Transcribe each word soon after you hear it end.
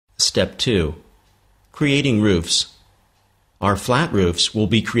Step 2. Creating roofs. Our flat roofs will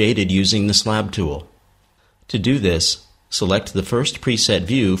be created using the Slab tool. To do this, select the first preset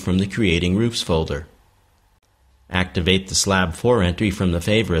view from the Creating Roofs folder. Activate the Slab 4 entry from the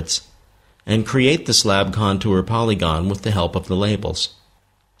Favorites, and create the slab contour polygon with the help of the labels.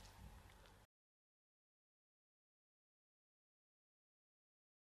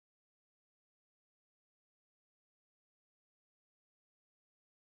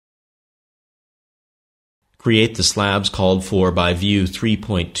 Create the slabs called for by View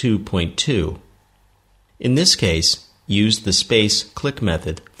 3.2.2. In this case, use the space click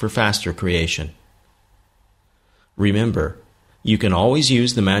method for faster creation. Remember, you can always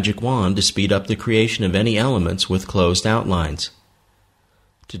use the magic wand to speed up the creation of any elements with closed outlines.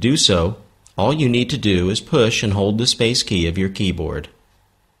 To do so, all you need to do is push and hold the space key of your keyboard.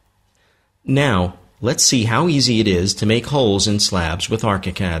 Now, let's see how easy it is to make holes in slabs with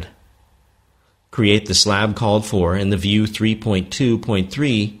ArchiCAD. Create the slab called for in the View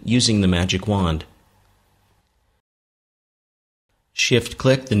 3.2.3 using the magic wand.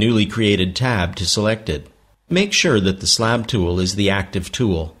 Shift-click the newly created tab to select it. Make sure that the Slab tool is the active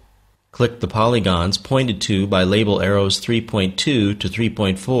tool. Click the polygons pointed to by label arrows 3.2 to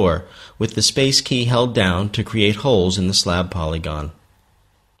 3.4 with the space key held down to create holes in the slab polygon.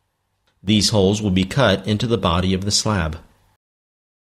 These holes will be cut into the body of the slab.